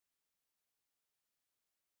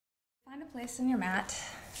Find a place on your mat.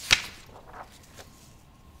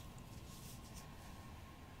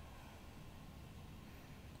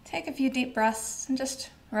 Take a few deep breaths and just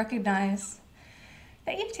recognize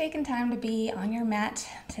that you've taken time to be on your mat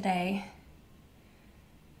today.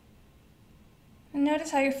 And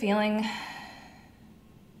notice how you're feeling.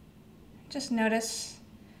 Just notice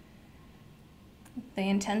the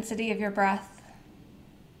intensity of your breath,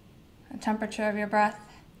 the temperature of your breath.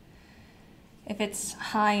 If it's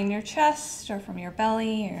high in your chest or from your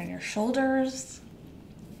belly or in your shoulders.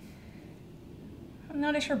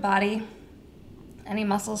 Notice your body, any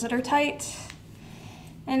muscles that are tight,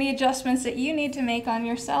 any adjustments that you need to make on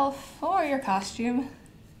yourself or your costume.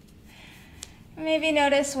 Maybe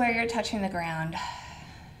notice where you're touching the ground.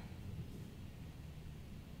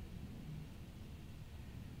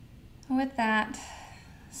 With that,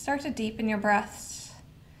 start to deepen your breaths.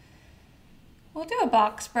 We'll do a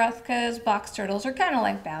box breath because box turtles are kind of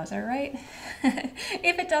like Bowser, right?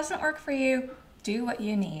 If it doesn't work for you, do what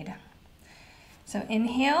you need. So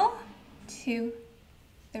inhale, 2,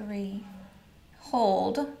 3,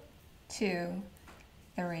 hold, 2,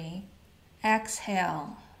 3,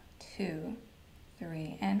 exhale, 2,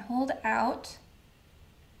 3, and hold out.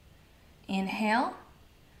 Inhale,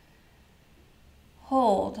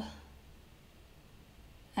 hold,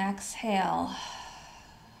 exhale,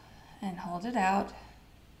 and hold it out.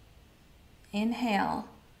 Inhale,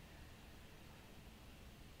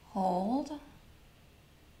 hold,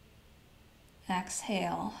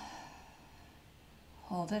 exhale,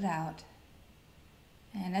 hold it out.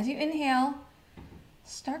 And as you inhale,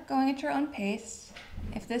 start going at your own pace,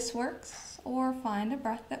 if this works, or find a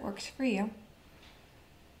breath that works for you.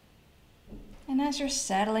 And as you're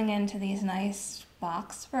settling into these nice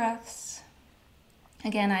box breaths,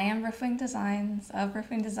 again, I am Riffling Designs,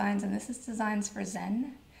 and this is Designs for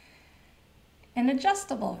Zen. An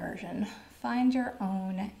adjustable version. Find your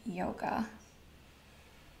own yoga.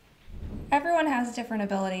 Everyone has different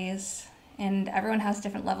abilities, and everyone has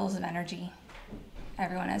different levels of energy.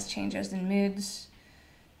 Everyone has changes in moods.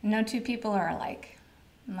 No two people are alike.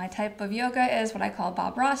 My type of yoga is what I call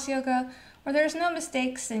Bob Ross yoga, where there's no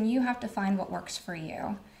mistakes and you have to find what works for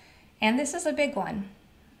you. And this is a big one.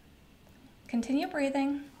 Continue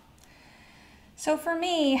breathing. So for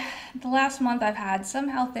me, the last month I've had some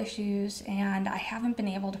health issues and I haven't been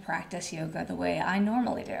able to practice yoga the way I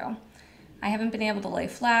normally do. I haven't been able to lay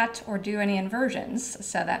flat or do any inversions.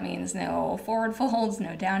 So that means no forward folds,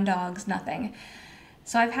 no down dogs, nothing.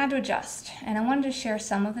 So I've had to adjust, and I wanted to share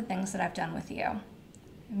some of the things that I've done with you.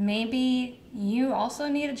 Maybe you also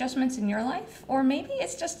need adjustments in your life, or maybe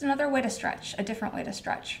it's just another way to stretch, a different way to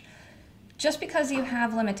stretch. Just because you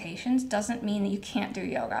have limitations doesn't mean that you can't do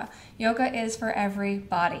yoga. Yoga is for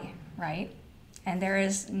everybody, right? And there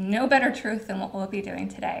is no better truth than what we'll be doing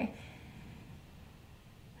today.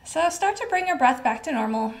 So start to bring your breath back to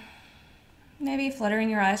normal. Maybe fluttering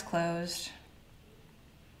your eyes closed.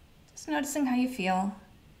 Just noticing how you feel.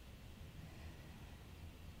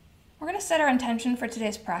 We're going to set our intention for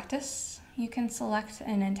today's practice. You can select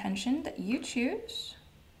an intention that you choose.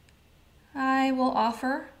 I will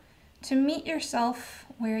offer to meet yourself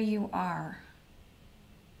where you are.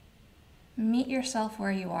 Meet yourself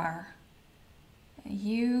where you are.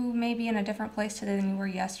 You may be in a different place today than you were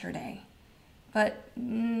yesterday, but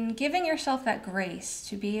giving yourself that grace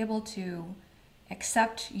to be able to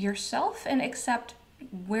accept yourself and accept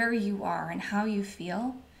where you are and how you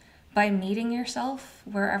feel by meeting yourself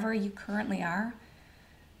wherever you currently are,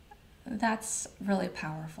 that's really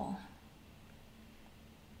powerful.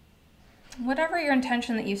 Whatever your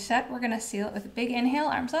intention that you set, we're going to seal it with a big inhale,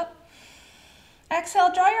 arms up. Exhale,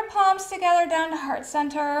 draw your palms together down to heart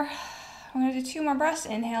center. We're going to do 2 more breaths.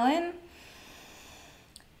 Inhale in.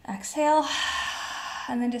 Exhale.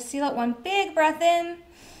 And then just seal it, 1 big breath in.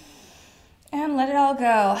 And let it all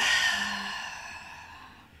go.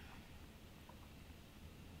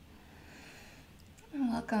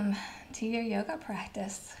 Welcome to your yoga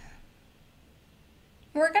practice.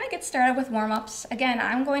 We're going to get started with warm-ups. Again,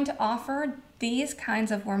 I'm going to offer these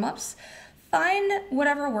kinds of warm-ups. Find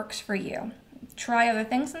whatever works for you. Try other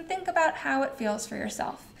things and think about how it feels for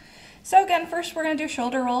yourself. So again, first we're going to do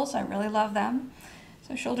shoulder rolls. I really love them.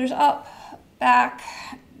 So shoulders up, back,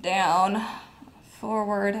 down,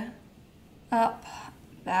 forward, up,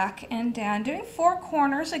 back, and down. Doing 4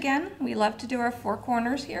 corners again. We love to do our 4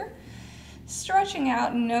 corners here. Stretching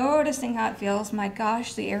out, noticing how it feels. My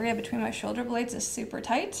gosh, the area between my shoulder blades is super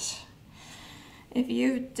tight. If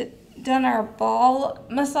you've done our ball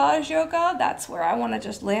massage yoga, that's where I want to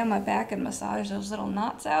just lay on my back and massage those little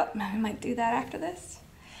knots out. I might do that after this.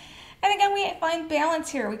 And again, we find balance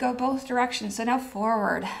here. We go both directions. So now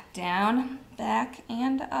forward, down, back,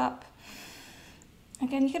 and up.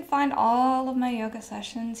 Again, you can find all of my yoga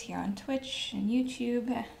sessions here on Twitch and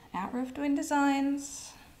YouTube at Roof Doing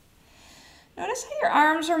Designs. Notice how your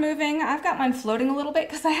arms are moving. I've got mine floating a little bit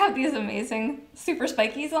because I have these amazing super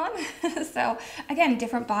spikies on. So again,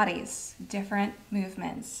 different bodies, different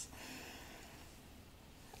movements.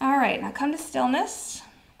 All right, now come to stillness.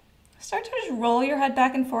 Start to just roll your head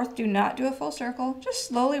back and forth. Do not do a full circle. Just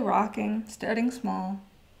slowly rocking, starting small,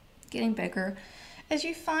 getting bigger, as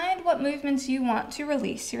you find what movements you want to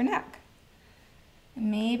release your neck.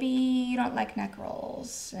 Maybe you don't like neck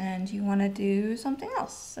rolls and you want to do something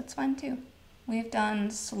else. That's fine too. We've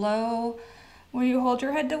done slow, where you hold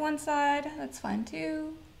your head to one side. That's fine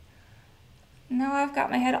too. Now I've got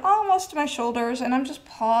my head almost to my shoulders and I'm just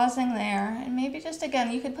pausing there. And maybe just again,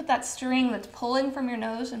 you could put that string that's pulling from your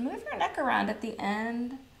nose and move your neck around at the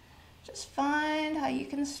end. Just find how you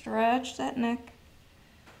can stretch that neck.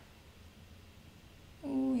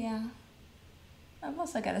 Ooh, yeah. I've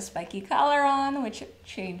also got a spiky collar on, which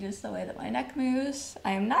changes the way that my neck moves.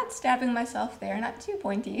 I am not stabbing myself there, not too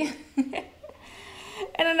pointy.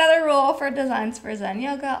 And another rule for Designs for Zen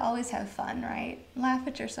Yoga, always have fun, right? Laugh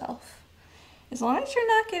at yourself. As long as you're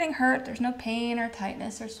not getting hurt, there's no pain or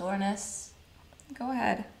tightness or soreness, go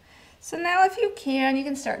ahead. So now if you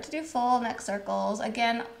can start to do full neck circles,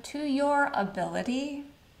 again, to your ability.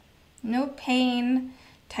 No pain,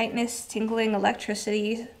 tightness, tingling,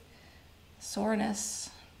 electricity, soreness,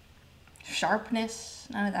 sharpness,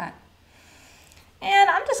 none of that. And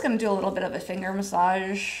I'm just gonna do a little bit of a finger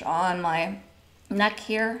massage on my neck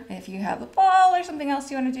here. If you have a ball or something else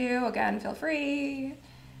you wanna do, again, feel free.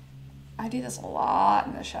 I do this a lot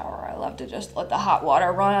in the shower. I love to just let the hot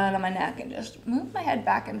water run on my neck and just move my head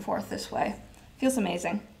back and forth this way. Feels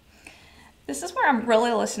amazing. This is where I'm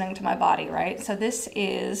really listening to my body, right? So this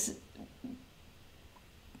is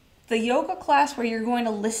the yoga class where you're going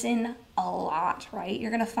to listen a lot, right?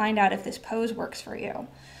 You're gonna find out if this pose works for you.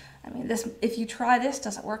 I mean, if you try this,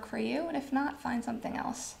 does it work for you? And if not, find something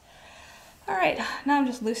else. All right, now I'm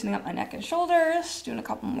just loosening up my neck and shoulders, doing a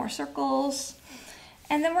couple more circles.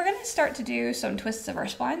 And then we're gonna start to do some twists of our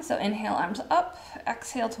spine. So inhale, arms up,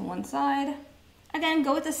 exhale to one side. Again,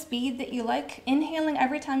 go with the speed that you like. Inhaling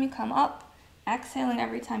every time you come up, exhaling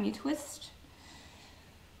every time you twist.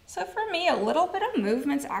 So for me, a little bit of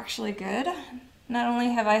movement's actually good. Not only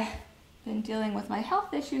have I been dealing with my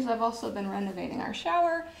health issues, I've also been renovating our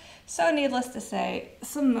shower. So needless to say,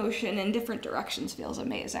 some motion in different directions feels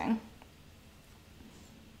amazing.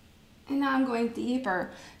 And now I'm going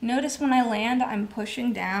deeper. Notice when I land, I'm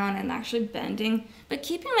pushing down and actually bending, but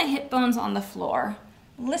keeping my hip bones on the floor.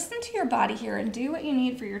 Listen to your body here and do what you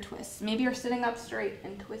need for your twists. Maybe you're sitting up straight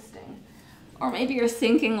and twisting. Or maybe you're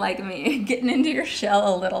sinking like me, getting into your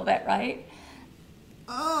shell a little bit, right?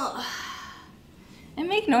 Ugh. And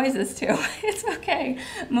make noises too. It's okay.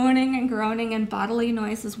 Moaning and groaning and bodily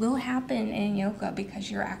noises will happen in yoga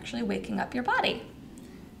because you're actually waking up your body.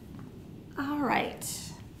 All right.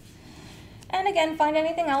 And again, find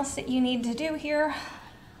anything else that you need to do here.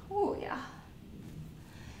 Oh, yeah.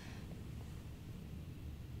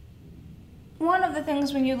 One of the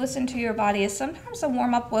things when you listen to your body is sometimes a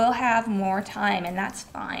warm-up will have more time, and that's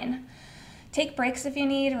fine. Take breaks if you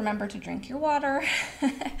need. Remember to drink your water.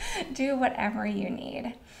 Do whatever you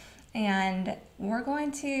need. And we're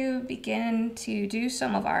going to begin to do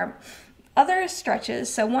some of our other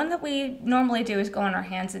stretches. So one that we normally do is go on our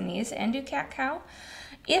hands and knees and do cat-cow.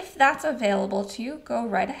 If that's available to you, go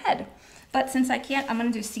right ahead. But since I can't, I'm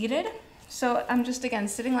gonna do seated. So I'm just, again,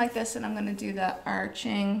 sitting like this, and I'm gonna do the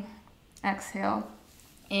arching, exhale,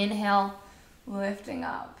 inhale, lifting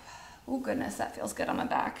up. Oh goodness, that feels good on my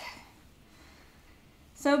back.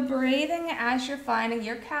 So breathing as you're finding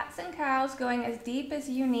your cats and cows, going as deep as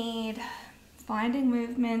you need, finding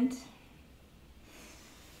movement.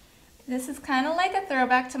 This is kind of like a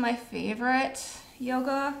throwback to my favorite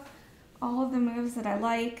yoga, all of the moves that I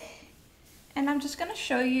like. And I'm just gonna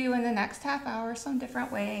show you in the next half hour some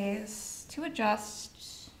different ways to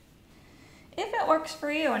adjust if it works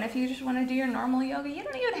for you. And if you just wanna do your normal yoga, you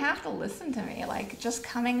don't even have to listen to me. Like, just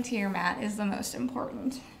coming to your mat is the most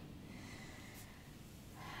important.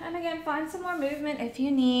 And again, find some more movement if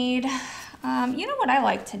you need. You know what I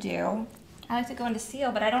like to do? I like to go into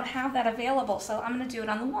seal, but I don't have that available, so I'm gonna do it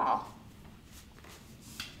on the wall.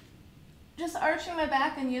 Just arching my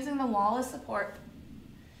back and using the wall as support.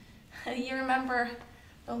 You remember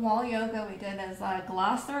the wall yoga we did as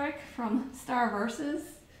Glossaric from Star Versus?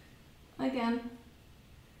 Again,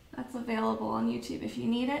 that's available on YouTube if you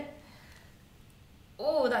need it.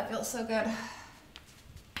 Oh, that feels so good.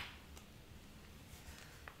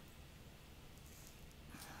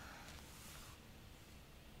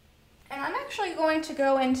 actually going to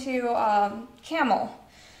go into camel,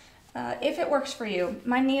 if it works for you.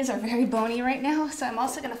 My knees are very bony right now, so I'm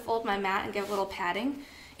also going to fold my mat and give a little padding.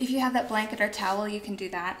 If you have that blanket or towel, you can do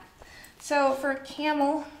that. So for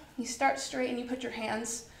camel, you start straight and you put your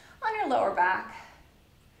hands on your lower back.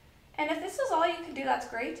 And if this is all you can do, that's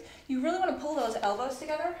great. You really want to pull those elbows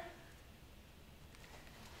together.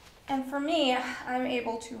 And for me, I'm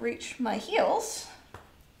able to reach my heels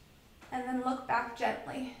and then look back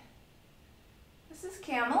gently. This is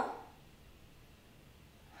camel.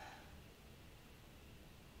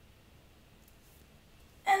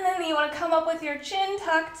 And then you want to come up with your chin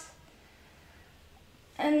tucked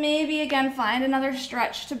and maybe again find another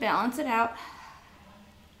stretch to balance it out.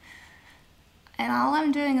 And all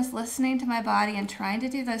I'm doing is listening to my body and trying to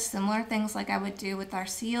do those similar things like I would do with our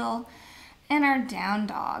seal and our down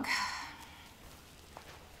dog.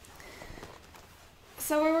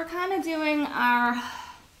 So we were kind of doing our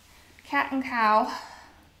cat and cow.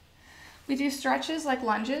 We do stretches like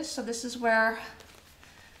lunges. So this is where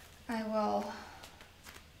I will,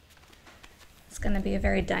 it's going to be a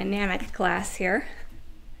very dynamic class here.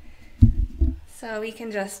 So we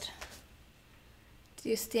can just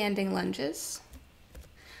do standing lunges.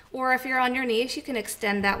 Or if you're on your knees, you can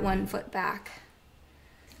extend that one foot back.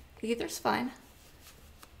 Either's fine.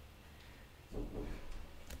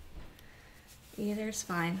 Either's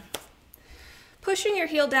fine. Pushing your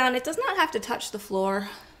heel down, it does not have to touch the floor.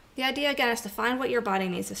 The idea again is to find what your body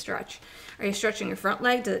needs to stretch. Are you stretching your front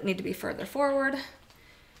leg? Does it need to be further forward?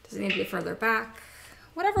 Does it need to be further back?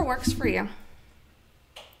 Whatever works for you.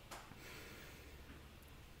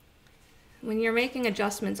 When you're making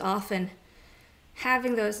adjustments, often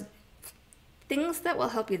having those things that will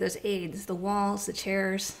help you, those aids, the walls, the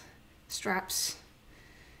chairs, straps,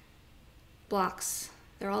 blocks,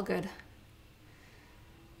 they're all good.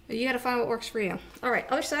 But you gotta find what works for you. All right,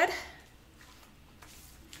 other side.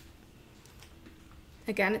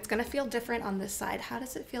 Again, it's gonna feel different on this side. How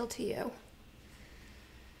does it feel to you?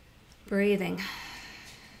 Breathing.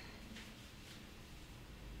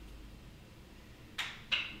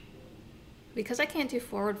 Because I can't do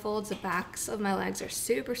forward folds, the backs of my legs are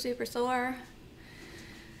super, super sore.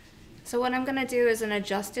 So what I'm gonna do is an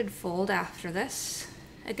adjusted fold after this.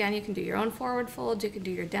 Again, you can do your own forward folds, you can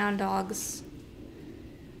do your down dogs.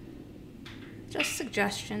 Just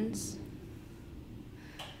suggestions.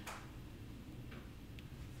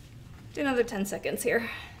 Do another 10 seconds here.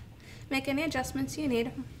 Make any adjustments you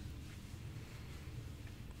need.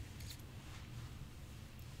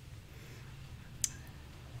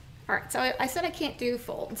 All right, so I said I can't do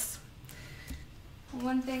folds.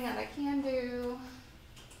 One thing that I can do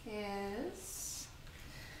is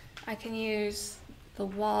I can use the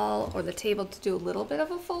wall or the table to do a little bit of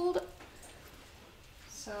a fold.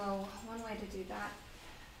 So one way to do that,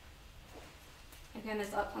 again,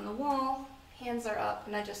 is up on the wall, hands are up,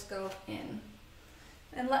 and I just go in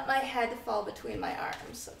and let my head fall between my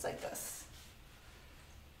arms. So it's like this.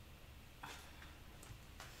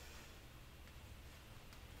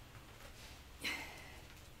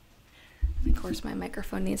 Of course, my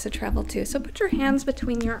microphone needs to travel too. So put your hands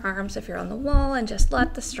between your arms if you're on the wall and just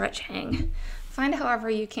let the stretch hang. Find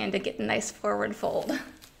however you can to get a nice forward fold.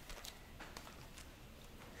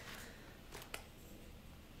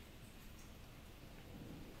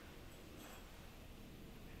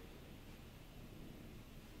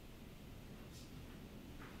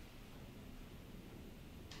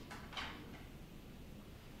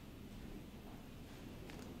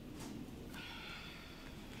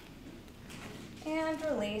 And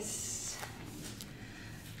release.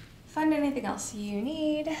 Find anything else you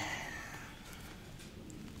need.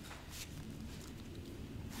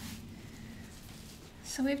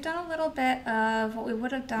 So we've done a little bit of what we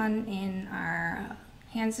would have done in our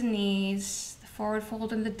hands and knees, the forward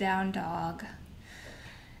fold and the down dog.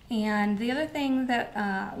 And the other thing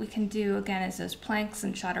that we can do again is those planks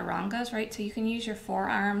and chaturangas, right? So you can use your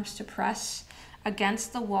forearms to press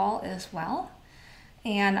against the wall as well.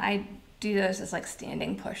 And I do those as like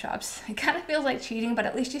standing push-ups. It kind of feels like cheating, but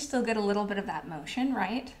at least you still get a little bit of that motion,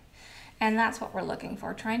 right? And that's what we're looking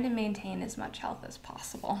for, trying to maintain as much health as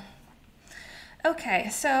possible. Okay,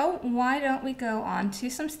 so why don't we go on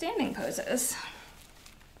to some standing poses?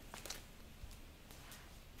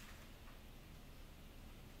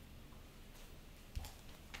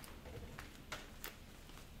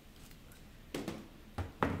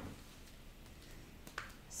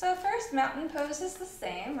 So first, mountain pose is the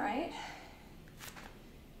same, right?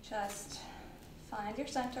 Just find your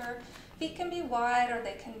center. Feet can be wide or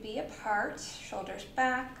they can be apart, shoulders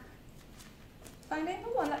back. Finding the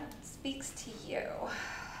one that speaks to you.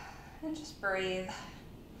 And just breathe.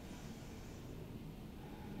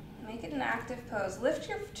 Make it an active pose. Lift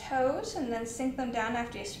your toes and then sink them down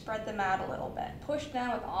after you spread them out a little bit. Push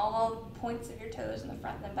down with all points of your toes in the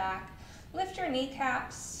front and the back. Lift your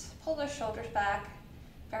kneecaps, pull those shoulders back.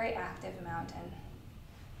 Very active mountain.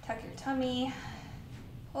 Tuck your tummy,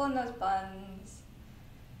 pull in those buns.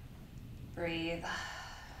 Breathe.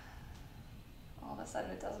 All of a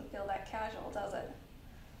sudden it doesn't feel that casual, does it?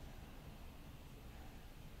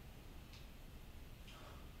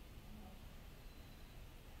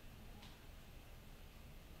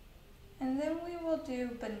 And then we will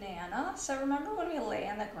do banana. So remember when we lay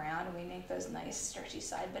on the ground and we make those nice stretchy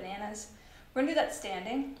side bananas? We're gonna do that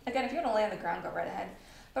standing. Again, if you're gonna lay on the ground, go right ahead.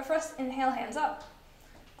 But first, inhale, hands up.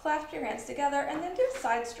 Clasp your hands together and then do a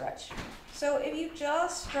side stretch. So if you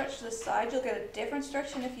just stretch the side, you'll get a different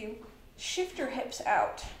stretch than if you shift your hips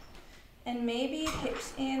out. And maybe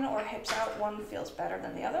hips in or hips out, one feels better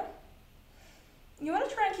than the other. You wanna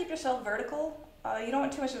try and keep yourself vertical. You don't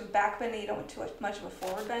want too much of a back bend, and you don't want too much of a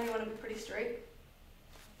forward bend. You want to be pretty straight.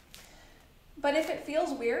 But if it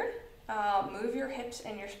feels weird, move your hips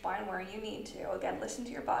and your spine where you need to. Again, listen to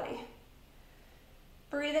your body.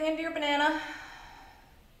 Breathing into your banana.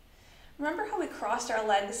 Remember how we crossed our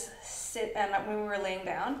legs when we were laying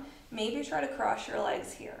down? Maybe try to cross your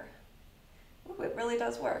legs here. Ooh, it really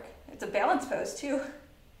does work. It's a balance pose too.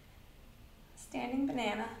 Standing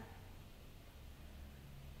banana.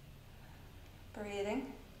 Breathing.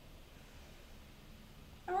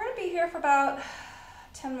 And we're going to be here for about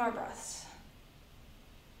 10 more breaths.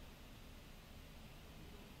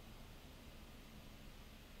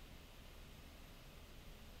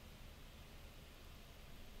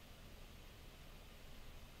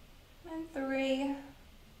 And 3,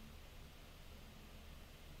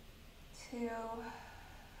 2,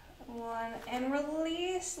 1, and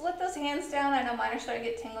release. Let those hands down. I know mine are starting to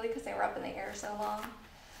get tingly because they were up in the air so long.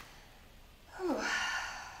 Whew.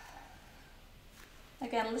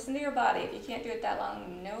 Again, listen to your body. If you can't do it that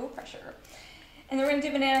long, no pressure. And then we're going to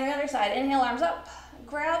do banana on the other side. Inhale, arms up.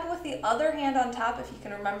 Grab with the other hand on top if you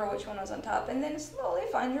can remember which one was on top. And then slowly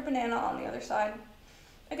find your banana on the other side.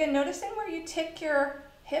 Again, noticing where you tick your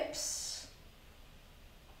hips.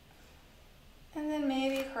 And then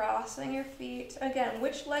maybe crossing your feet. Again,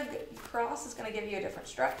 which leg you cross is going to give you a different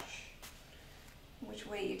stretch. Which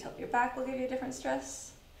way you tilt your back will give you a different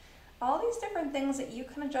stress. All these different things that you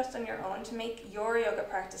can adjust on your own to make your yoga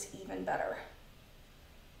practice even better.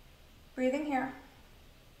 Breathing here.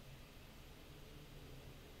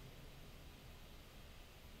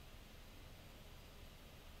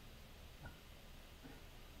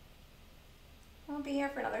 We'll be here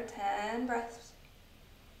for another 10 breaths.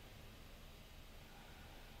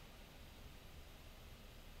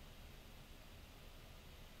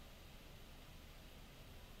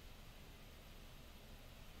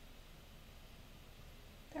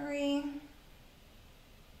 Three,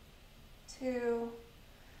 2,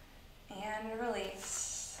 and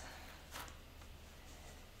release.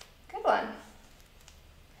 Good one.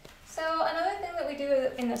 So another thing that we do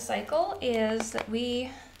in the cycle is that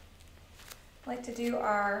we like to do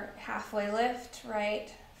our halfway lift,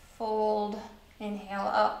 right? Fold, inhale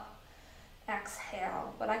up,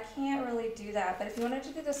 exhale. But I can't really do that. But if you wanted to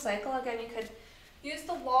do the cycle, again, you could use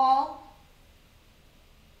the wall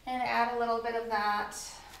and add a little bit of that.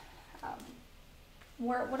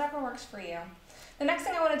 Whatever works for you. The next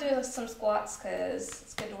thing I want to do is some squats because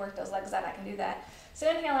it's good to work those legs out. I can do that. So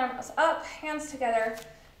inhale, arms up, hands together.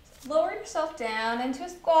 Lower yourself down into a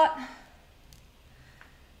squat.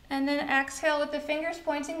 And then exhale with the fingers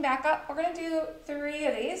pointing back up. We're going to do 3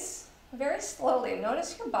 of these very slowly.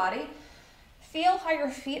 Notice your body. Feel how your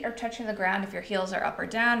feet are touching the ground. If your heels are up or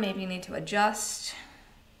down, maybe you need to adjust.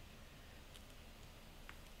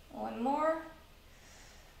 1 more.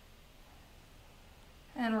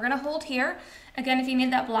 And we're going to hold here. Again, if you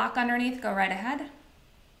need that block underneath, go right ahead.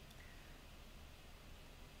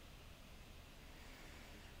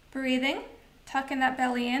 Breathing, tucking that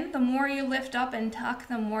belly in. The more you lift up and tuck,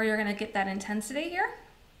 the more you're going to get that intensity here.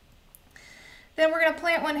 Then we're going to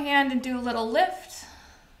plant one hand and do a little lift.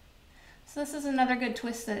 So this is another good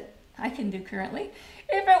twist that I can do currently.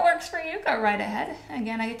 If it works for you, go right ahead.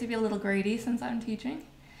 Again, I get to be a little grady since I'm teaching.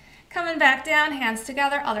 Coming back down, hands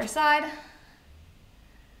together, other side.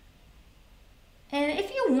 And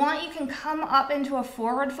if you want, you can come up into a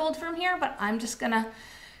forward fold from here, but I'm just gonna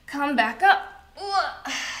come back up.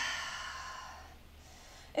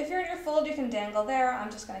 If you're in your fold, you can dangle there.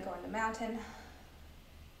 I'm just gonna go into mountain.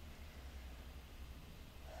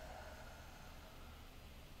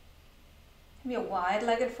 Maybe a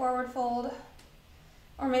wide-legged forward fold,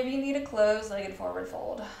 or maybe you need a closed-legged forward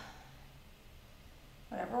fold.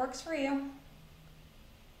 Whatever works for you.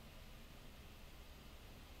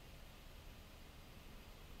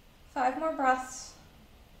 5 more breaths.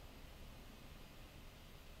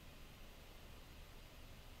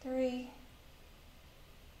 3,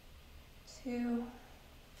 2,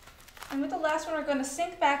 and with the last one, we're going to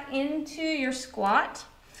sink back into your squat.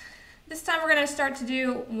 This time we're going to start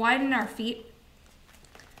to widen our feet,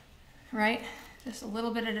 right? Just a little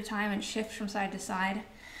bit at a time and shift from side to side.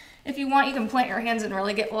 If you want, you can plant your hands and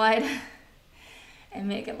really get wide and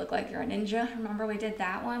make it look like you're a ninja. Remember we did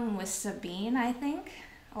that one with Sabine, I think?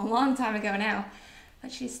 A long time ago now,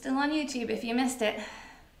 but she's still on YouTube if you missed it.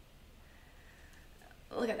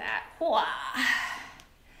 Look at that. Whoa.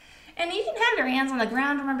 And you can have your hands on the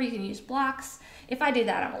ground. Remember, you can use blocks. If I do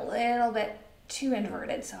that, I'm a little bit too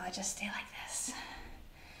inverted, so I just stay like this.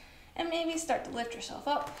 And maybe start to lift yourself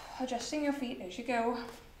up, adjusting your feet as you go.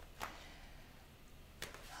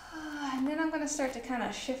 And then I'm going to start to kind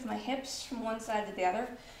of shift my hips from one side to the other,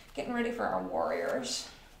 getting ready for our warriors.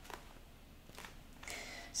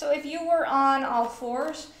 So if you were on all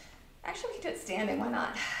fours, actually we can do it standing, why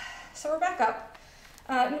not? So we're back up.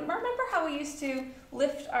 Remember how we used to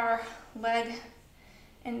lift our leg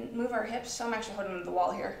and move our hips? So I'm actually holding them to the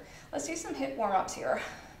wall here. Let's do some hip warm-ups here.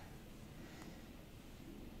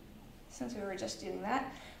 Since we were just doing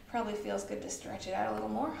that, probably feels good to stretch it out a little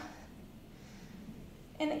more.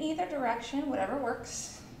 In either direction, whatever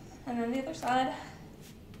works. And then the other side.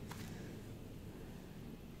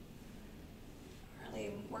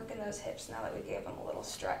 Really working those hips now that we gave them a little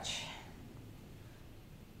stretch.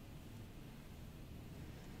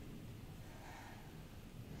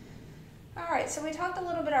 All right, so we talked a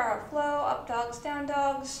little bit about our flow, up dogs, down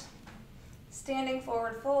dogs, standing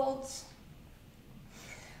forward folds.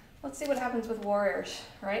 Let's see what happens with warriors,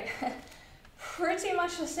 right? Pretty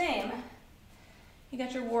much the same. You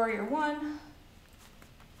got your warrior one.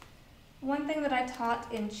 One thing that I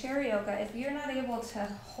taught in chair yoga, if you're not able to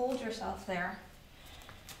hold yourself there,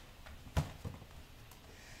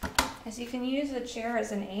 is you can use the chair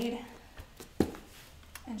as an aid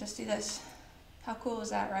and just do this. How cool is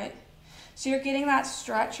that, right? So you're getting that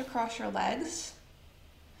stretch across your legs,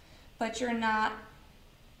 but you're not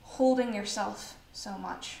holding yourself so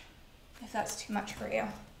much, if that's too much for you.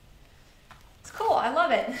 It's cool, I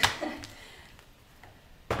love it.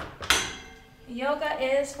 Yoga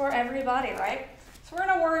is for everybody, right? So we're in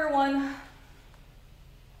a warrior one.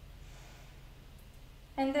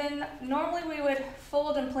 And then normally we would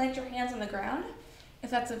fold and plant your hands on the ground. If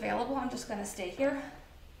that's available, I'm just gonna stay here.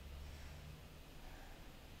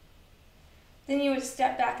 Then you would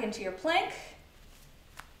step back into your plank,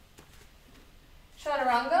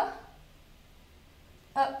 chaturanga,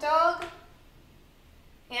 up dog,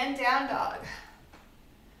 and down dog.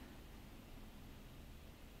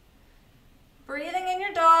 Breathing in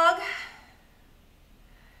your dog.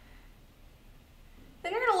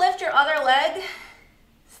 Then you're going to lift your other leg,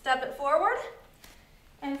 step it forward,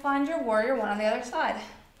 and find your warrior one on the other side.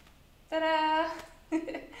 Ta-da!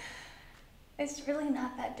 It's really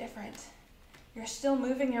not that different. You're still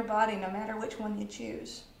moving your body no matter which one you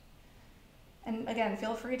choose. And again,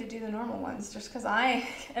 feel free to do the normal ones. Just because I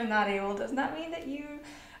am not able does not mean that you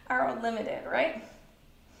are limited, right?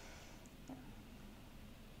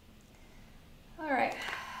 All right.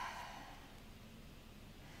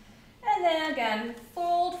 And then again,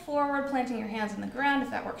 fold forward, planting your hands on the ground if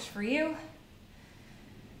that works for you.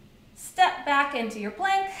 Step back into your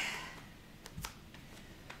plank.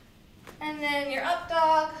 And then your up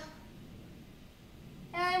dog.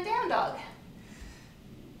 And down dog.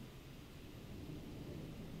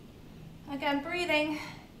 Again, breathing.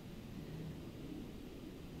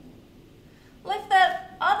 Lift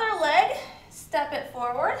that other leg, step it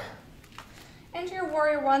forward into your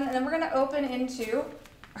warrior one, and then we're going to open into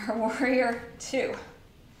our warrior two.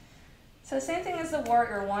 So same thing as the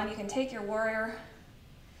warrior one. You can take your warrior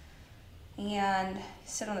and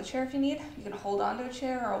sit on the chair if you need. You can hold onto a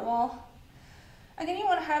chair or a wall. Again, you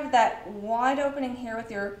want to have that wide opening here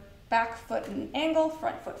with your back foot at an angle,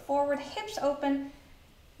 front foot forward, hips open,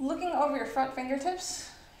 looking over your front fingertips,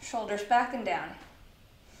 shoulders back and down.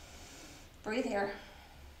 Breathe here.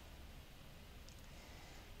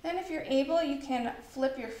 Then if you're able, you can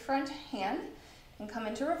flip your front hand and come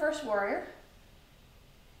into reverse warrior.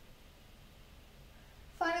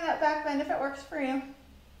 Finding that back bend if it works for you.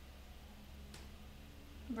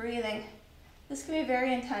 Breathing. This can be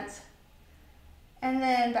very intense. And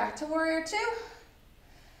then back to warrior two.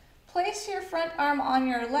 Place your front arm on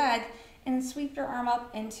your leg and sweep your arm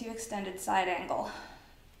up into extended side angle.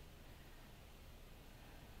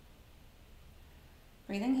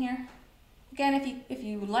 Breathing here. Again, if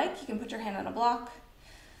you like, you can put your hand on a block.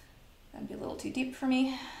 That'd be a little too deep for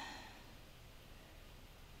me.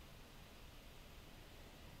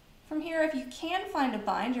 here, if you can find a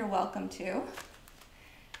bind, you're welcome to,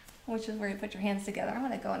 which is where you put your hands together. I'm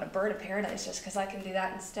gonna go into Bird of Paradise just because I can do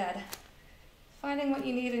that instead. Finding what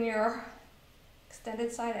you need in your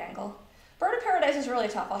extended side angle. Bird of Paradise is really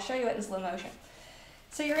tough. I'll show you it in slow motion.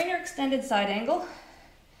 So you're in your extended side angle.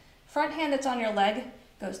 Front hand that's on your leg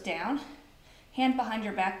goes down. Hand behind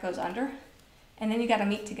your back goes under. And then you gotta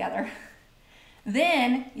meet together.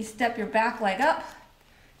 Then you step your back leg up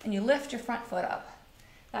and you lift your front foot up.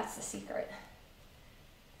 That's the secret.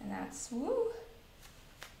 And that's, woo.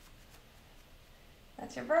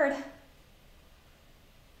 That's your bird.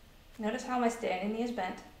 Notice how my standing knee is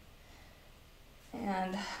bent.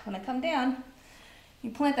 And when I come down,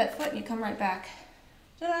 you plant that foot and you come right back.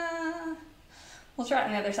 Ta-da! We'll try it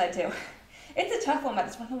on the other side too. It's a tough one, but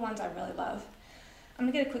it's one of the ones I really love. I'm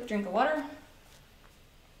gonna get a quick drink of water.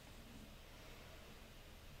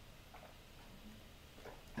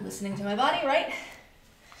 I'm listening to my body, right?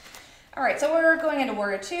 All right, so we're going into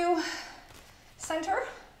Warrior Two. Center,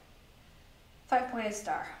 5-pointed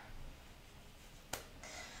star.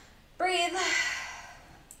 Breathe.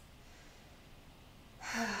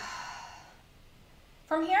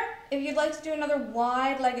 From here, if you'd like to do another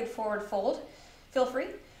wide-legged forward fold, feel free.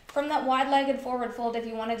 From that wide-legged forward fold, if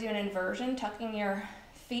you want to do an inversion, tucking your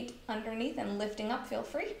feet underneath and lifting up, feel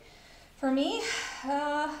free. For me,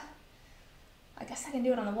 I guess I can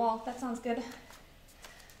do it on the wall. That sounds good.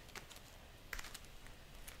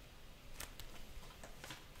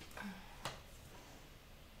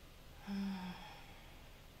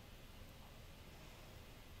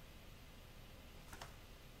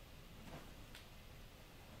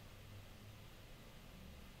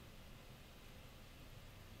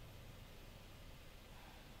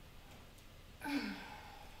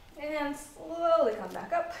 And slowly come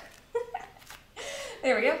back up.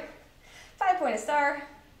 There we go. 5-pointed star.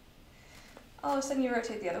 All of a sudden you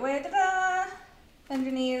rotate the other way. Ta-da! Bend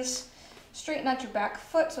your knees. Straighten out your back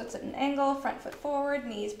foot so it's at an angle. Front foot forward,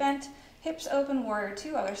 knees bent. Hips open, Warrior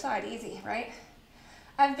Two, other side. Easy, right?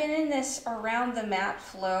 I've been in this around the mat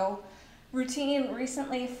flow routine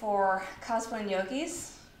recently for cosplaying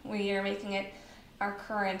yogis. We are making it our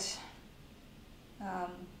current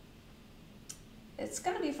it's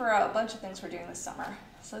going to be for a bunch of things we're doing this summer,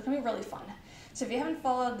 so it's going to be really fun. So if you haven't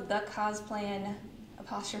followed the Cosplaying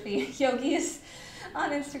apostrophe yogis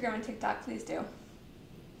on Instagram and TikTok, please do.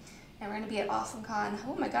 And we're going to be at AwesomeCon,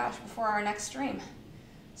 oh my gosh, before our next stream.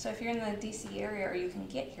 So if you're in the DC area or you can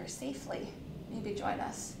get here safely, maybe join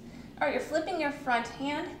us. All right, you're flipping your front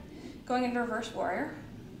hand, going into reverse warrior.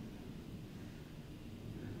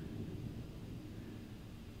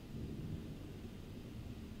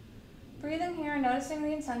 Breathing here, noticing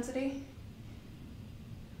the intensity.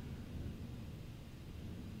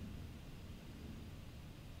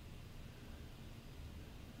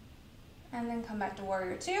 And then come back to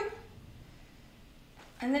Warrior Two.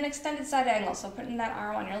 And then extended side angle. So putting that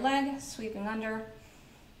arm on your leg, sweeping under,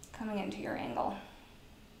 coming into your angle.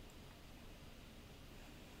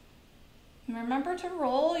 And remember to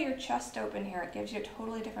roll your chest open here. It gives you a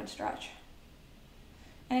totally different stretch.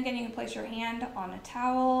 And again, you can place your hand on a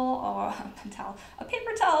towel or a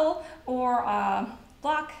paper towel or a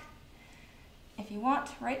block if you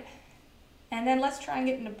want, right? And then let's try and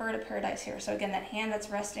get into Bird of Paradise here. So again, that hand that's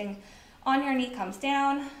resting on your knee comes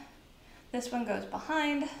down. This one goes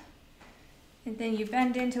behind. And then you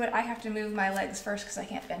bend into it. I have to move my legs first because I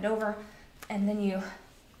can't bend over. And then you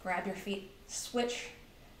grab your feet, switch,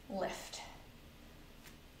 lift.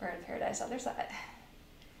 Bird of Paradise, other side.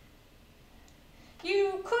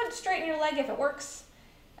 You could straighten your leg if it works.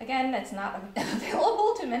 Again, it's not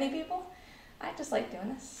available to many people. I just like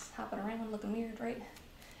doing this, hopping around looking weird, right?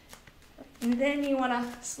 And then you want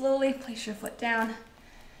to slowly place your foot down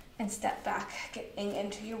and step back, getting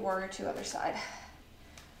into your Warrior Two, other side.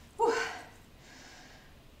 Whew.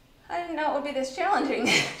 I didn't know it would be this challenging,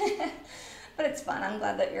 but it's fun. I'm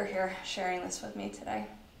glad that you're here sharing this with me today.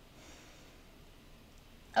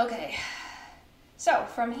 Okay, so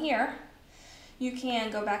from here, you can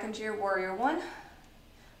go back into your Warrior One.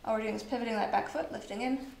 All we're doing is pivoting that back foot, lifting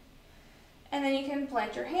in. And then you can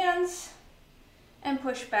plant your hands and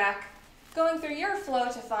push back, going through your flow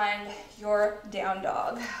to find your down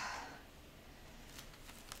dog.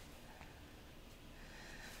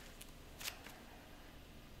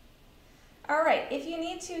 All right, if you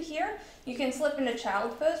need to here, you can slip into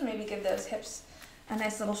child pose, maybe give those hips a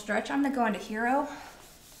nice little stretch. I'm gonna go into hero.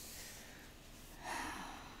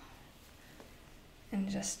 And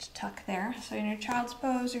just tuck there. So in your child's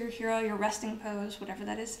pose or your hero, your resting pose, whatever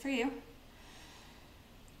that is for you.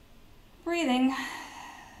 Breathing.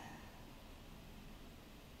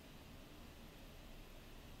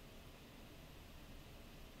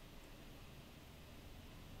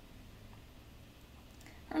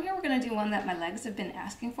 we're gonna do one that my legs have been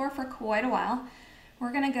asking for quite a while.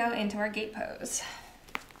 We're gonna go into our gate pose.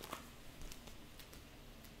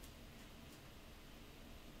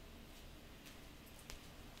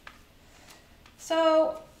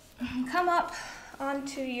 So come up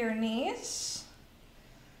onto your knees.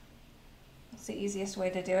 That's the easiest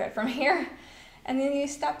way to do it from here. And then you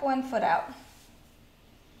step one foot out.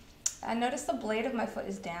 And notice the blade of my foot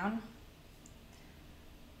is down.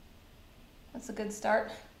 That's a good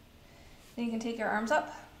start. Then you can take your arms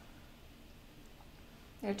up.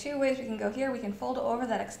 There are two ways we can go here. We can fold over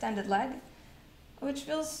that extended leg, which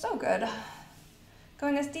feels so good.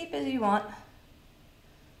 Going as deep as you want.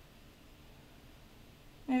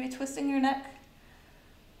 Maybe twisting your neck,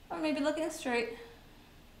 or maybe looking straight.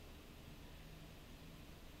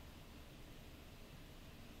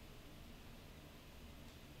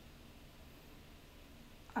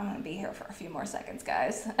 I'm gonna be here for a few more seconds,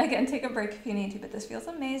 guys. Again, take a break if you need to, but this feels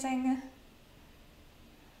amazing.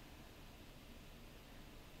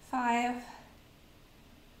 5,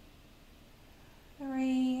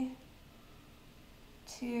 3,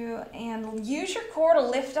 2, and use your core to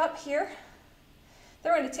lift up here.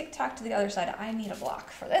 Then we're going to tick-tock to the other side. I need a block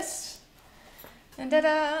for this. And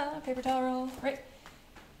da-da, paper towel roll, right?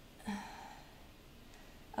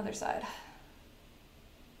 Other side.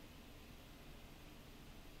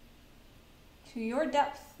 To your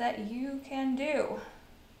depth that you can do.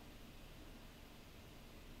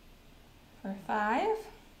 For 5,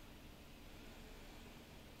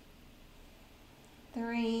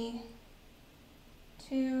 3,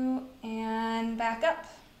 2, and back up.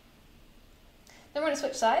 Then we're going to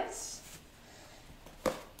switch sides.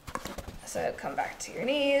 So come back to your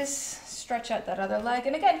knees, stretch out that other leg.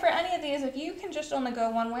 And again, for any of these, if you can just only go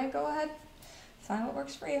one way, go ahead. Find what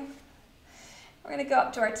works for you. We're going to go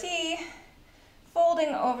up to our T, folding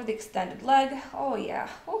over the extended leg. Oh yeah.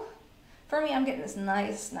 Whew. For me, I'm getting this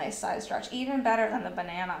nice side stretch, even better than the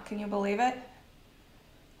banana. Can you believe it?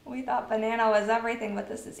 We thought banana was everything, but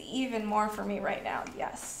this is even more for me right now.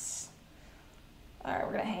 Yes. All right,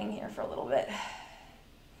 we're going to hang here for a little bit.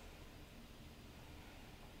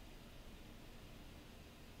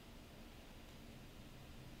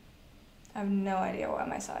 I have no idea why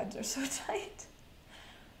my sides are so tight.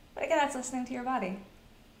 But again, that's listening to your body.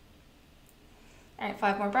 All right,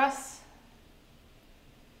 5 more breaths.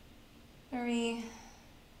 3,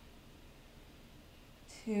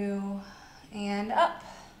 2, and up.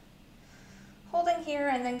 Holding here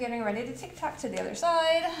and then getting ready to tick-tock to the other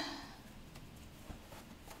side.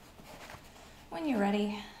 When you're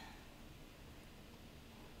ready.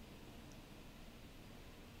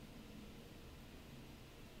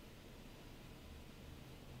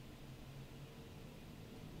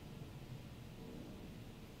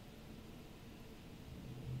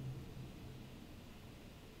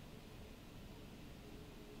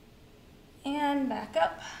 And back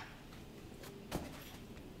up.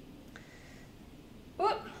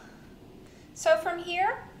 Whoop. So from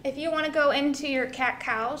here, if you want to go into your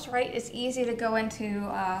cat-cows, right, it's easy to go into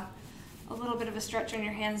a little bit of a stretch on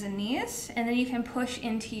your hands and knees, and then you can push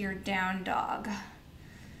into your down dog.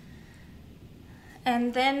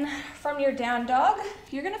 And then from your down dog,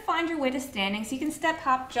 you're going to find your way to standing. So you can step,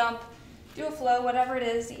 hop, jump, do a flow, whatever it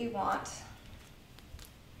is that you want.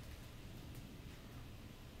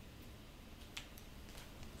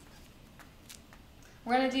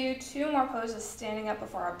 We're going to do 2 more poses standing up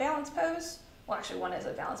before our balance pose. Well, actually, one is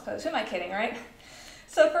a balance pose. Who am I kidding, right?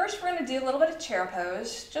 So first, we're going to do a little bit of chair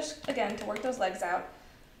pose, just, again, to work those legs out.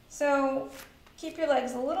 So keep your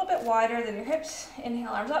legs a little bit wider than your hips. Inhale,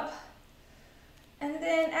 arms up. And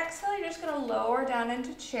then exhale, you're just going to lower down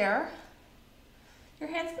into chair. Your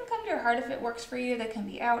hands can come to your heart if it works for you. They can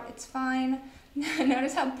be out. It's fine.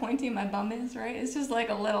 Notice how pointy my bum is, right? It's just like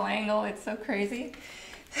a little angle. It's so crazy.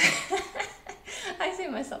 I see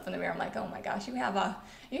myself in the mirror. I'm like, oh my gosh, you have a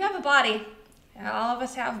body. All of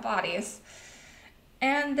us have bodies.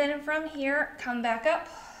 And then from here, come back up.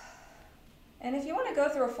 And if you want to go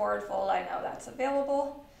through a forward fold, I know that's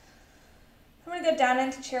available. I'm going to go down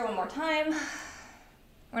into chair one more time.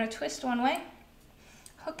 We're going to twist one way,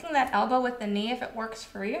 hooking that elbow with the knee if it works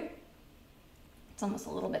for you. It's almost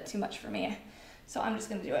a little bit too much for me. So I'm just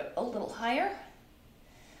going to do it a little higher.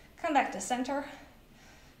 Come back to center.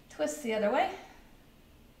 Twist the other way.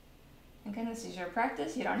 Again, this is your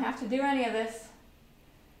practice. You don't have to do any of this.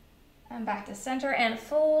 And back to center and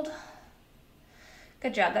fold.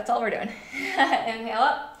 Good job. That's all we're doing. Inhale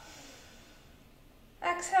up.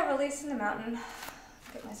 Exhale, release in the mountain.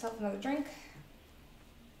 Get myself another drink.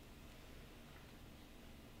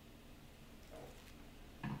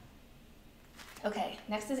 Okay,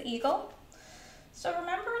 next is eagle. So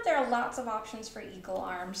remember, there are lots of options for eagle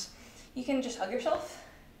arms. You can just hug yourself.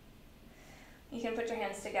 You can put your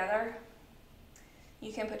hands together.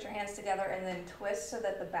 You can put your hands together and then twist so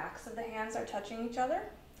that the backs of the hands are touching each other.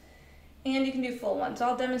 And you can do full ones.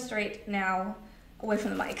 I'll demonstrate now away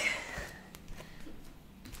from the mic.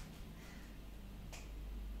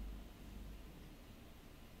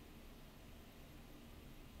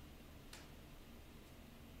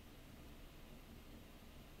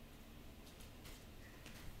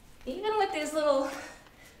 Even with these little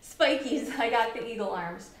spikies, I got the eagle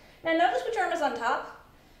arms. Now notice which arm is on top.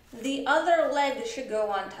 The other leg should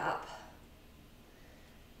go on top.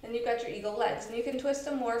 Then you've got your eagle legs, and you can twist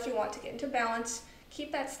them more if you want to get into balance.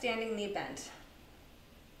 Keep that standing knee bent.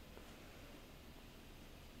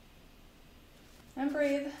 And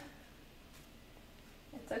breathe.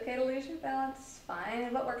 It's okay to lose your balance.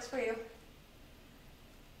 Find what works for you.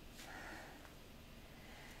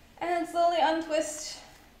 And then slowly untwist.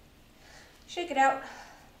 Shake it out.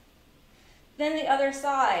 Then the other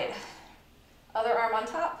side. Other arm on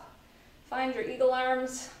top. Find your eagle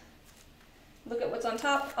arms. Look at what's on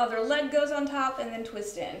top. Other leg goes on top, and then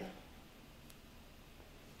twist in.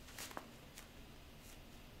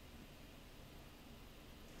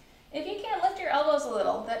 If you can, lift your elbows a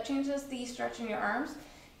little. That changes the stretch in your arms.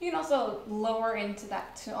 You can also lower into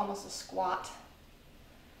that to almost a squat.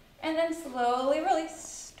 And then slowly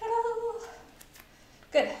release. Ta-da!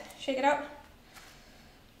 Good. Shake it out.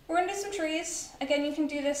 We're going to do some trees. Again, you can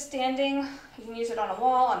do this standing. You can use it on a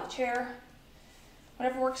wall, on a chair,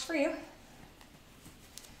 whatever works for you.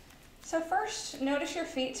 So first, notice your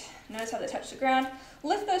feet. Notice how they touch the ground.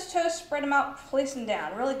 Lift those toes, spread them out, place them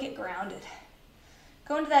down. Really get grounded.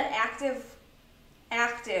 Go into that active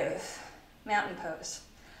mountain pose.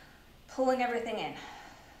 Pulling everything in.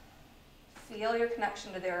 Feel your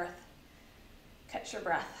connection to the earth. Catch your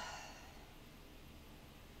breath.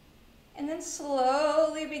 And then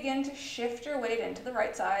slowly begin to shift your weight into the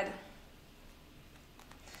right side.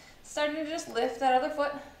 Starting to just lift that other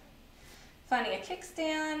foot. Finding a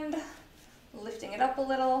kickstand, lifting it up a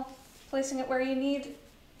little, placing it where you need,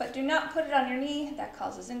 but do not put it on your knee. That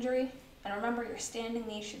causes injury. And remember, your standing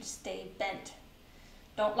knee should stay bent.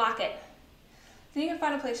 Don't lock it. Then you can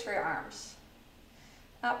find a place for your arms.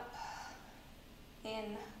 Up,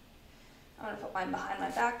 in. I'm going to put mine behind my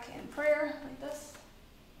back in prayer, like this,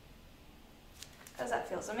 because that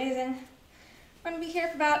feels amazing. We're going to be here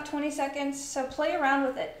for about 20 seconds, so play around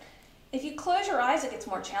with it. If you close your eyes, it gets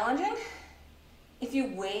more challenging. If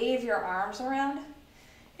you wave your arms around,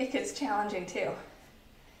 it gets challenging too.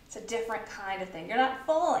 It's a different kind of thing. You're not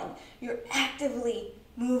falling. You're actively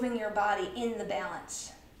moving your body in the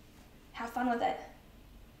balance. Have fun with it.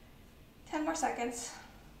 10 more seconds.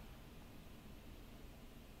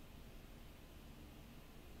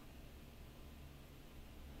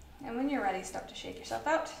 And when you're ready, start to shake yourself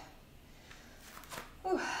out.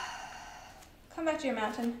 Whew. Come back to your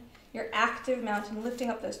mountain, your active mountain, lifting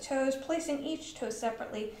up those toes, placing each toe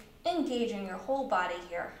separately, engaging your whole body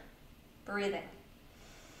here. Breathing.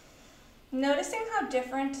 Noticing how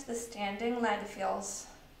different the standing leg feels.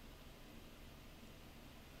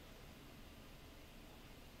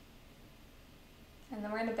 And then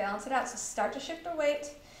we're going to balance it out. So start to shift your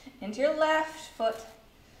weight into your left foot,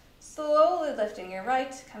 slowly lifting your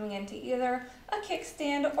right, coming into either a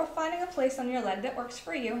kickstand or finding a place on your leg that works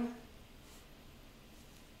for you.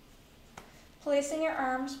 Placing your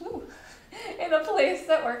arms in a place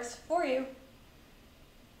that works for you.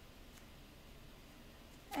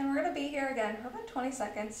 And we're going to be here again for about 20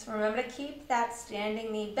 seconds. Remember to keep that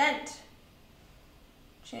standing knee bent.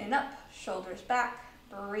 Chin up, shoulders back,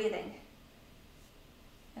 breathing.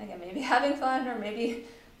 And again, maybe having fun, or maybe,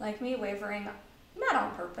 like me, wavering, not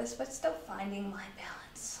on purpose, but still finding my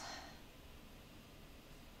balance.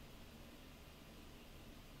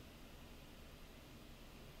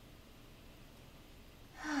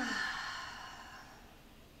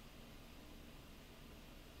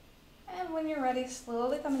 And when you're ready,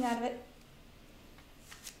 slowly coming out of it.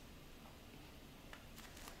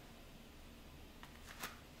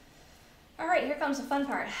 All right, here comes the fun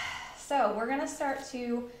part. So we're gonna start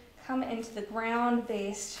to come into the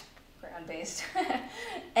ground-based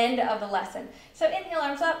end of the lesson. So inhale,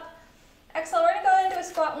 arms up. Exhale, we're gonna go into a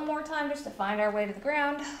squat one more time just to find our way to the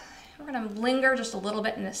ground. We're gonna linger just a little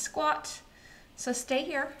bit in this squat. So stay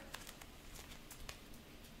here.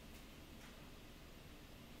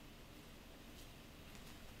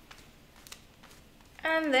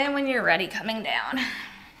 And then when you're ready, coming down.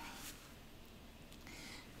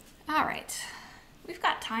 All right, we've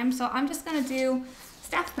got time, so I'm just gonna do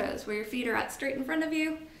staff pose, where your feet are out straight in front of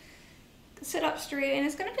you. Sit up straight, and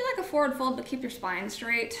it's gonna be like a forward fold, but keep your spine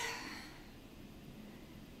straight.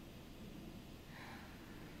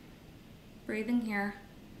 Breathing here.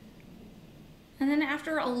 And then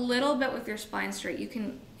after a little bit with your spine straight, you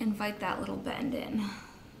can invite that little bend in.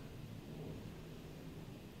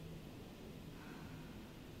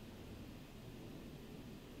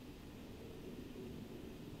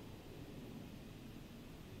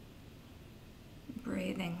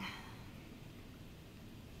 Breathing.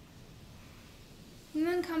 And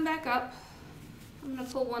then come back up. I'm gonna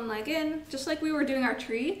pull one leg in, just like we were doing our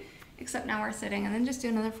tree, except now we're sitting, and then just do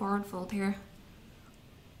another forward fold here.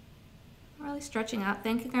 Really stretching out,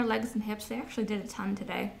 thanking our legs and hips. They actually did a ton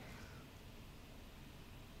today.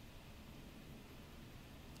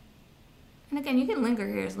 And again, you can linger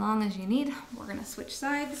here as long as you need. We're gonna switch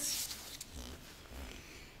sides.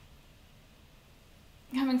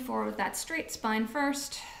 Coming forward with that straight spine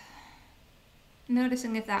first.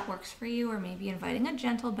 Noticing if that works for you, or maybe inviting a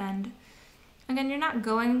gentle bend. Again, you're not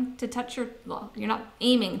going to touch your, well, you're not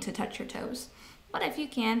aiming to touch your toes. But if you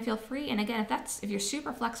can, feel free. And again, if you're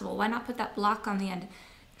super flexible, why not put that block on the end?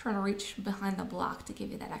 Trying to reach behind the block to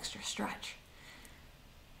give you that extra stretch.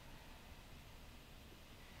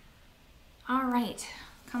 All right,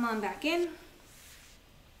 come on back in.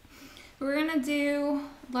 We're gonna do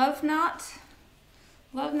love knot.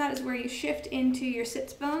 Love knot is where you shift into your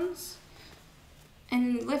sits bones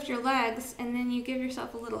and lift your legs, and then you give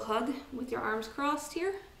yourself a little hug with your arms crossed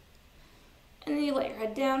here. And then you let your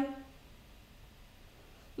head down.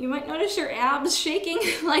 You might notice your abs shaking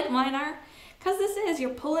like mine are, because you're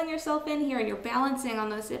pulling yourself in here and you're balancing on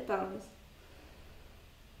those hip bones.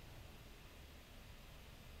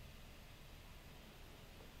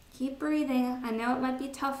 Keep breathing. I know it might be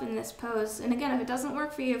tough in this pose. And again, if it doesn't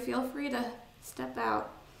work for you, feel free to step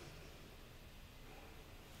out.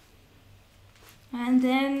 And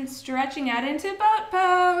then stretching out into boat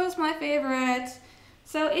pose, my favorite.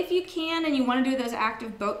 So if you can and you want to do those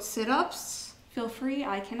active boat sit-ups, feel free,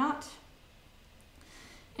 I cannot.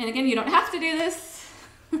 And again, you don't have to do this.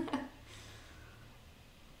 We're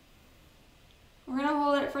gonna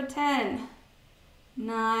hold it for 10,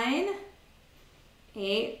 9,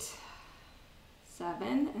 8,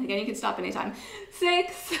 7, and again, you can stop anytime.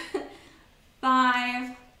 6,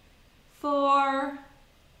 5, 4,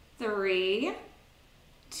 3,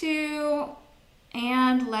 2,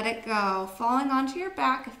 and let it go. Falling onto your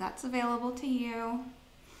back if that's available to you.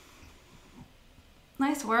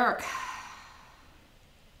 Nice work.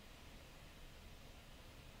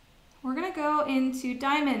 We're gonna go into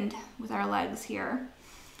diamond with our legs here,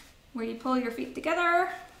 where you pull your feet together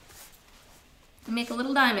and make a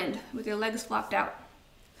little diamond with your legs flopped out,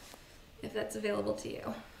 if that's available to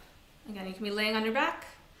you. Again, you can be laying on your back.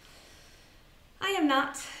 I am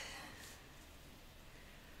not.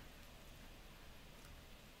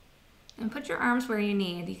 And put your arms where you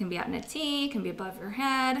need. You can be out in a T, you can be above your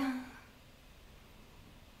head.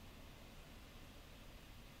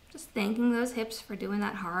 Just thanking those hips for doing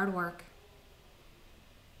that hard work.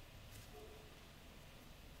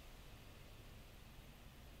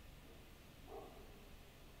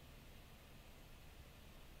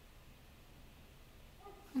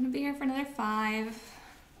 I'm gonna be here for another 5,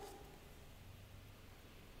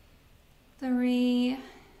 3,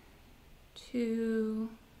 2,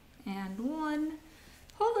 and 1.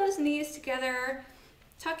 Pull those knees together.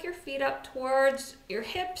 Tuck your feet up towards your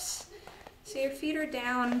hips. So your feet are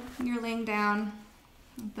down, and you're laying down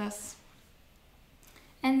like this.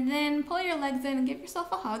 And then pull your legs in and give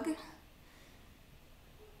yourself a hug.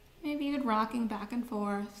 Maybe even rocking back and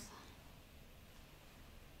forth.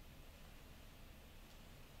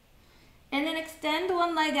 And then extend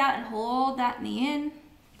one leg out and hold that knee in.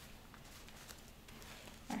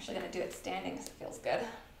 I'm actually gonna do it standing because it feels good.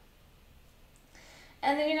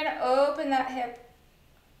 And then you're gonna open that hip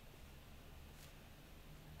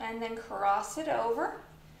and then cross it over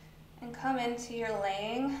and come into your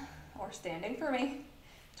laying, or standing for me,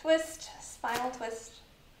 twist, spinal twist.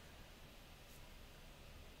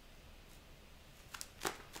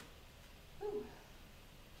 Ooh.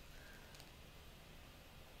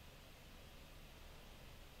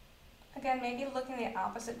 Again, maybe looking the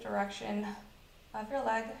opposite direction of your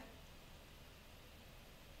leg.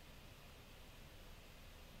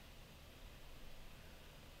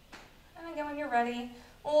 And again, when you're ready,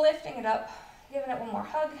 lifting it up, giving it one more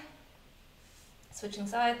hug, switching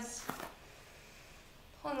sides,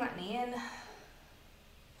 pulling that knee in.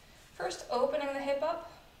 First opening the hip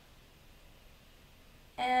up,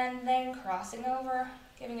 and then crossing over,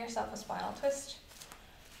 giving yourself a spinal twist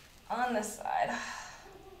on this side.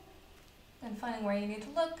 And finding where you need to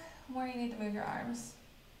look, where you need to move your arms.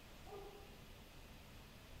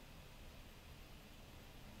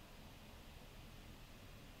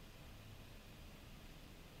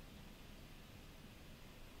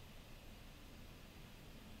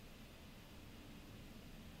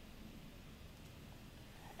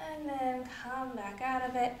 back out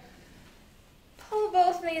of it. Pull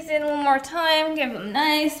both knees in one more time, give them a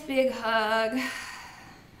nice big hug.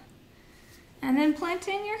 And then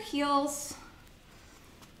planting your heels.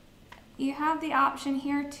 You have the option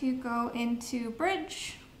here to go into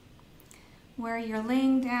bridge, where you're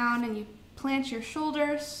laying down and you plant your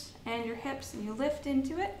shoulders and your hips and you lift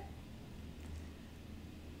into it.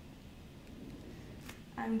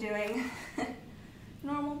 I'm doing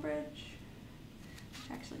normal bridge,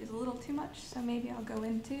 which actually is a little too much, so maybe I'll go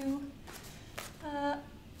into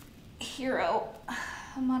hero,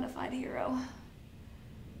 a modified hero,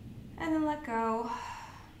 and then let go.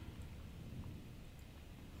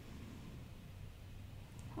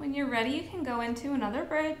 When you're ready, you can go into another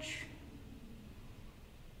bridge.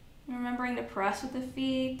 Remembering to press with the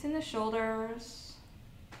feet and the shoulders.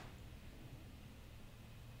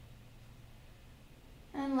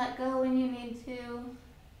 And let go when you need to.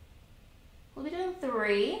 We'll be doing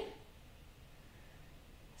 3.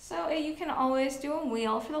 So you can always do a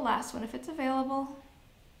wheel for the last one if it's available.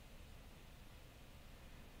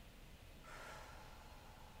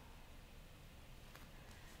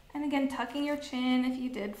 And again, tucking your chin if you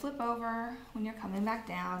did flip over when you're coming back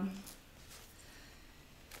down.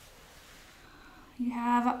 You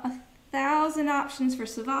have 1,000 options for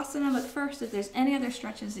Savasana, but first, if there's any other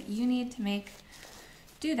stretches that you need to make,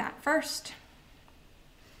 do that first.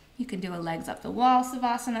 You can do a legs up the wall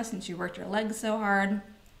Savasana since you worked your legs so hard.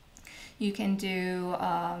 You can do,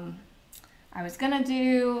 I was gonna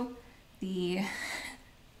do the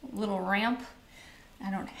little ramp.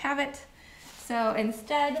 I don't have it. So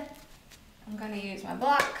instead, I'm gonna use my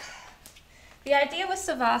block. The idea with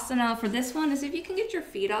Savasana for this one is if you can get your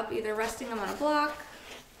feet up, either resting them on a block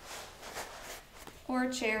or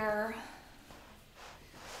a chair.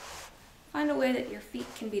 Find a way that your feet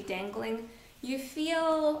can be dangling. You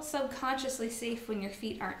feel subconsciously safe when your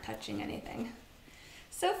feet aren't touching anything.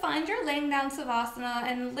 So find your laying down Savasana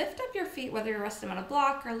and lift up your feet, whether you're resting on a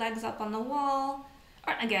block or legs up on the wall.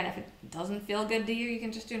 Or again, if it doesn't feel good to you, you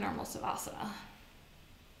can just do normal Savasana.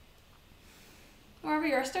 Wherever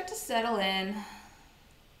you are, start to settle in.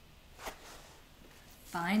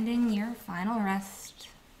 Finding your final rest.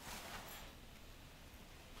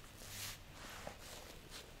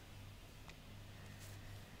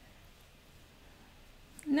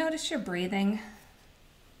 Notice your breathing.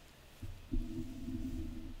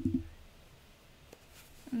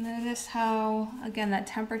 Notice how, again, that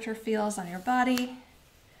temperature feels on your body.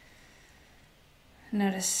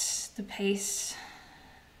 Notice the pace.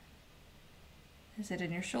 Is it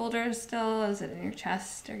in your shoulders still? Is it in your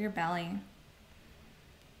chest or your belly?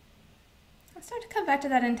 And start to come back to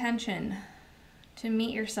that intention to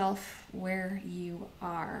meet yourself where you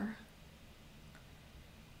are.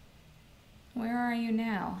 Where are you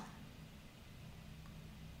now?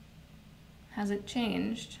 Has it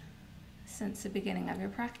changed since the beginning of your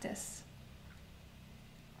practice?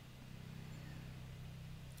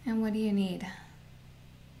 And what do you need?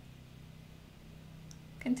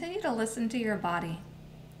 Continue to listen to your body,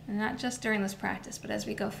 and not just during this practice, but as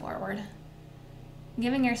we go forward.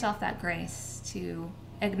 Giving yourself that grace to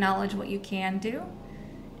acknowledge what you can do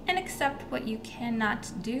and accept what you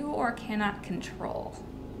cannot do or cannot control.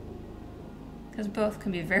 Because both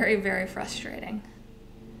can be very, very frustrating.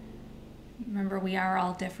 Remember, we are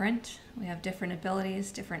all different. We have different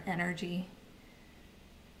abilities, different energy.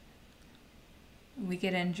 We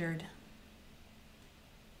get injured.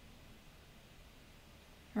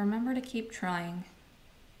 Remember to keep trying.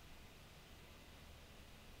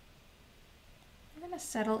 We're going to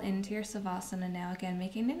settle into your Savasana now, again,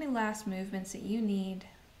 making any last movements that you need.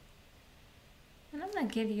 And I'm going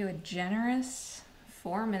to give you a generous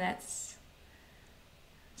 4 minutes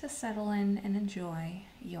to settle in and enjoy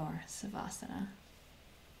your Savasana.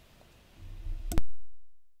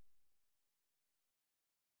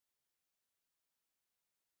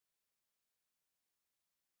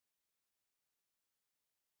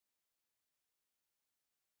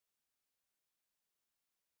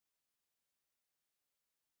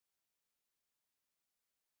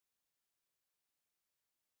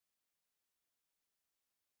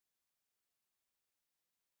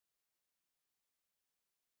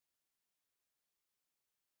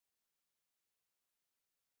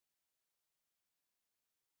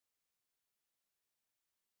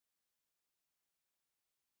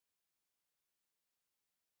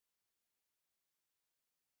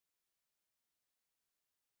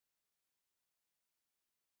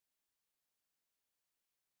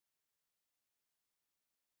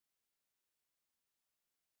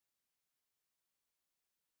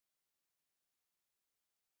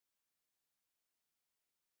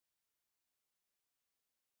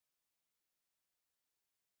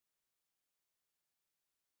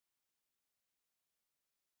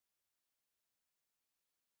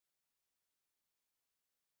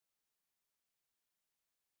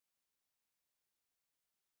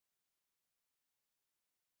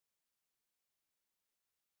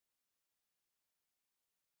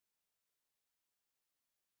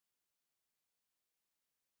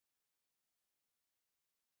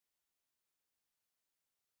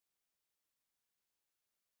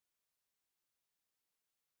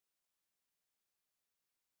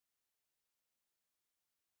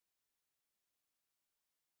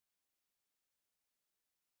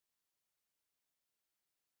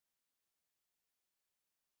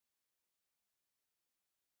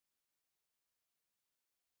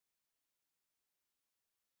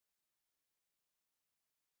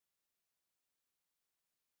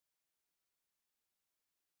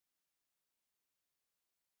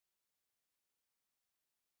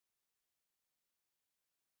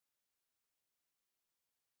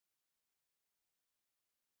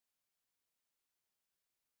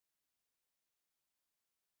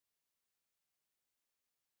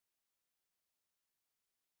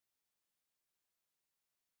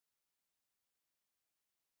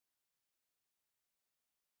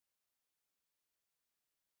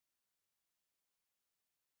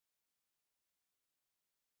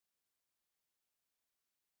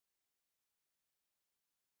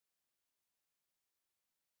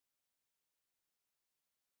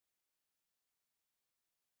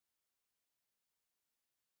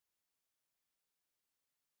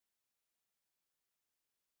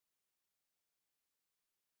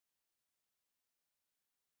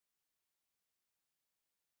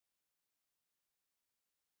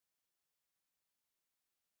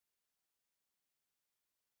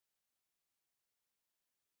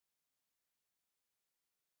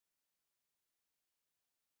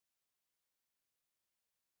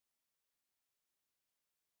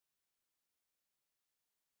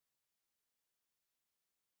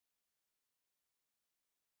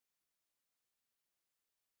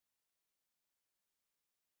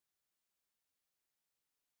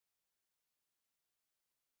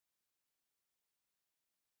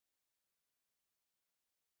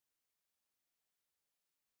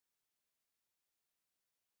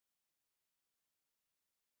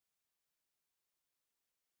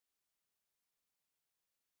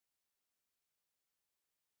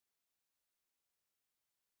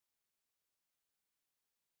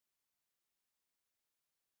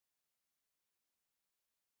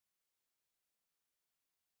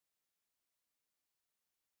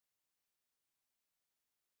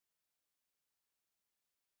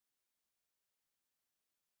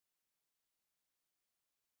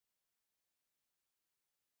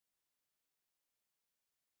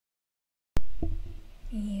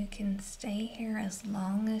 You can stay here as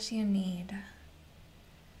long as you need.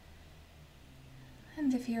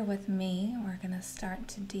 And if you're with me, we're going to start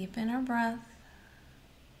to deepen our breath.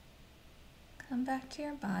 Come back to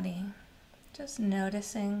your body, just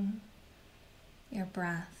noticing your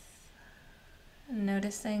breath,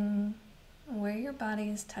 noticing where your body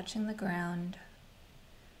is touching the ground,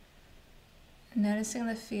 noticing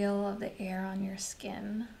the feel of the air on your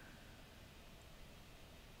skin.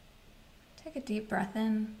 Take a deep breath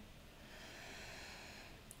in.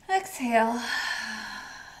 Exhale.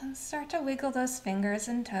 And start to wiggle those fingers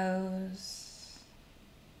and toes.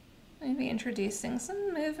 Maybe introducing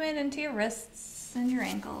some movement into your wrists and your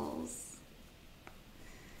ankles.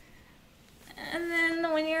 And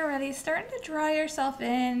then when you're ready, start to draw yourself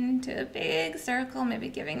into a big circle, maybe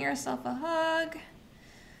giving yourself a hug.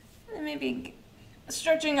 And maybe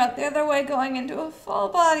stretching out the other way, going into a full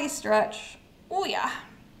body stretch. Oh yeah.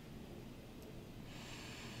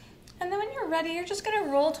 And then when you're ready, you're just going to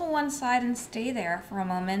roll to one side and stay there for a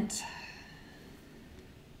moment.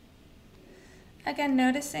 Again,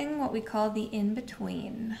 noticing what we call the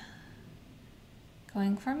in-between.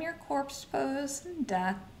 Going from your corpse pose and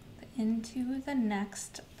death into the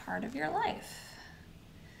next part of your life.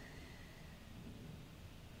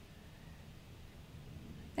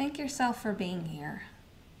 Thank yourself for being here,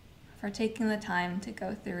 for taking the time to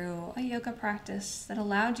go through a yoga practice that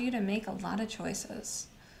allowed you to make a lot of choices,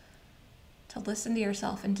 to listen to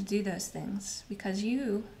yourself and to do those things because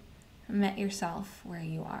you met yourself where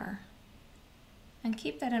you are. And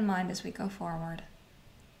keep that in mind as we go forward.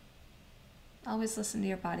 Always listen to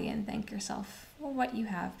your body and thank yourself for what you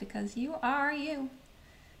have because you are you.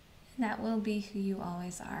 And that will be who you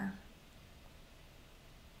always are.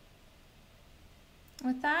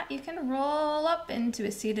 With that, you can roll up into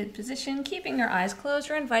a seated position, keeping your eyes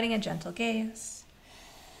closed or inviting a gentle gaze.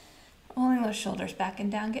 Rolling those shoulders back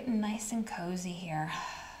and down, getting nice and cozy here.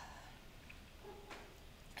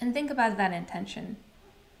 And think about that intention.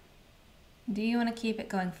 Do you want to keep it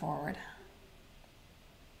going forward?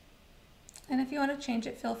 And if you want to change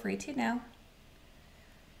it, feel free to now.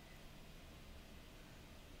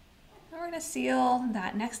 And we're going to seal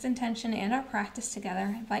that next intention and our practice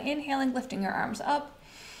together by inhaling, lifting your arms up.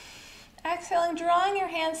 Exhaling, drawing your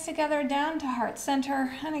hands together down to heart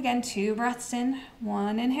center. And again, 2 breaths in.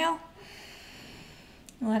 1 inhale.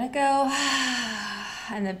 Let it go.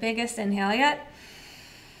 And the biggest inhale yet.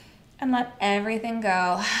 And let everything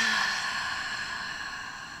go.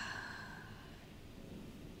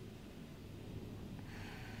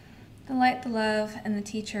 The light, the love, and the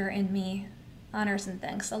teacher in me honors and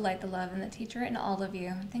thanks the light, the love, and the teacher in all of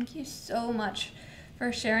you. Thank you so much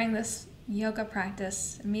for sharing this yoga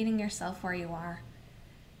practice, meeting yourself where you are.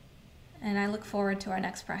 And I look forward to our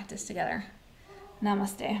next practice together.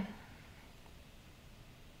 Namaste.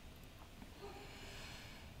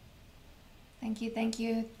 Thank you, thank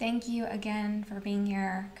you, thank you again for being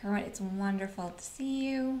here. Kerwin, it's wonderful to see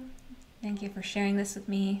you. Thank you for sharing this with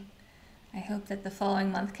me. I hope that the following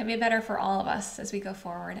month can be better for all of us as we go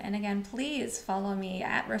forward. And again, please follow me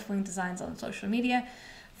at Riffling Designs on social media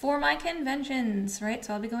for my conventions, right?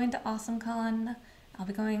 So I'll be going to AwesomeCon. I'll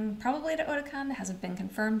be going probably to Otakon. It hasn't been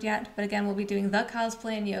confirmed yet. But again, we'll be doing the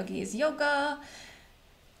Cosplay and Yogis Yoga.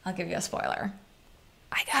 I'll give you a spoiler.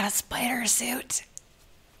 I got a spider suit.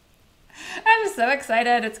 I'm so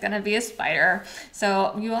excited. It's going to be a spider.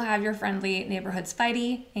 So you will have your friendly neighborhood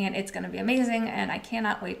Spidey, and it's going to be amazing, and I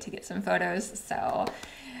cannot wait to get some photos. So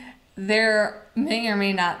there may or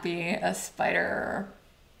may not be a spider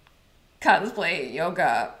cosplay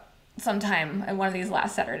yoga sometime in one of these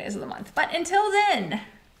last Saturdays of the month. But until then,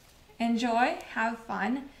 enjoy, have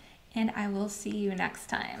fun, and I will see you next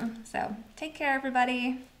time. So take care,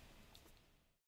 everybody.